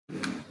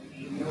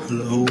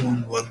Hello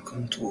and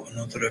welcome to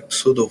another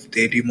episode of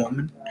Daily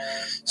Moment.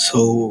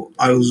 So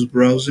I was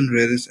browsing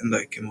Reddit and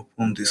I came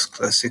upon this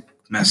classic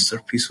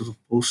masterpiece of a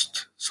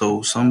post.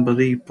 So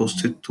somebody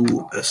posted to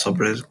a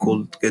subreddit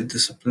called Get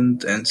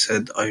Disciplined and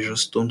said, I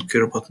just don't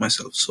care about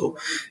myself. So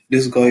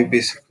this guy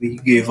basically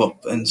gave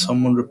up and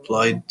someone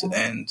replied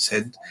and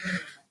said,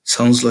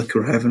 sounds like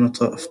you're having a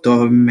tough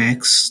time,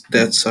 Max.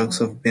 That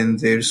sucks. I've been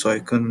there, so I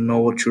kinda know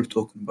what you're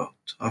talking about.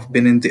 I've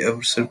been in the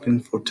ever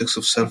circling vortex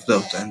of self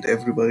doubt, and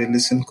everybody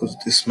listen because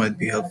this might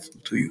be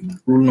helpful to you.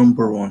 Rule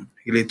number one,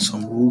 he laid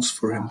some rules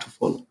for him to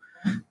follow.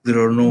 There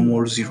are no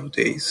more 0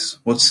 days.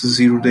 What's a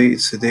 0 day?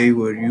 It's a day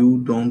where you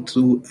don't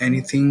do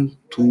anything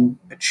to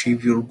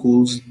achieve your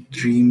goals,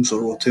 dreams,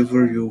 or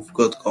whatever you've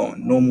got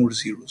going. No more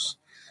zeros.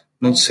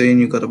 Not saying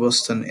you gotta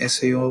bust an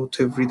essay out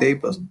every day,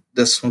 but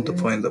that's not the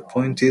point. The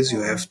point is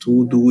you have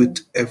to do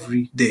it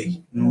every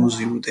day, no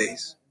 0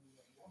 days.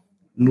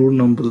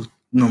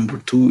 Number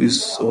two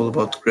is all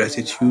about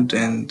gratitude,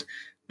 and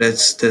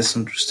that's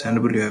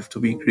understandable. You have to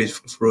be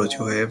grateful for what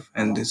you have,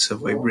 and it's a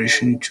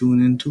vibration you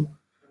tune into.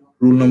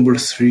 Rule number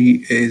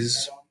three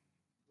is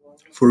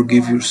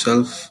forgive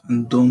yourself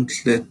and don't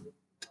let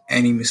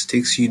any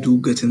mistakes you do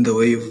get in the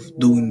way of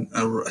doing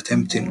or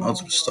attempting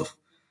other stuff.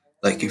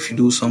 Like if you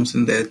do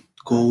something that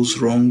goes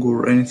wrong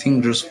or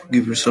anything, just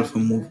forgive yourself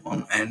and move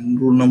on. And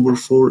rule number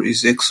four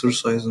is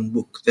exercise and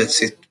book.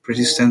 That's it.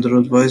 Pretty standard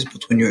advice,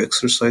 but when you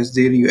exercise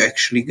daily, you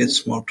actually get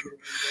smarter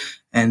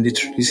and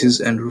it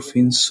releases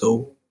endorphins.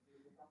 So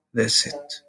that's it.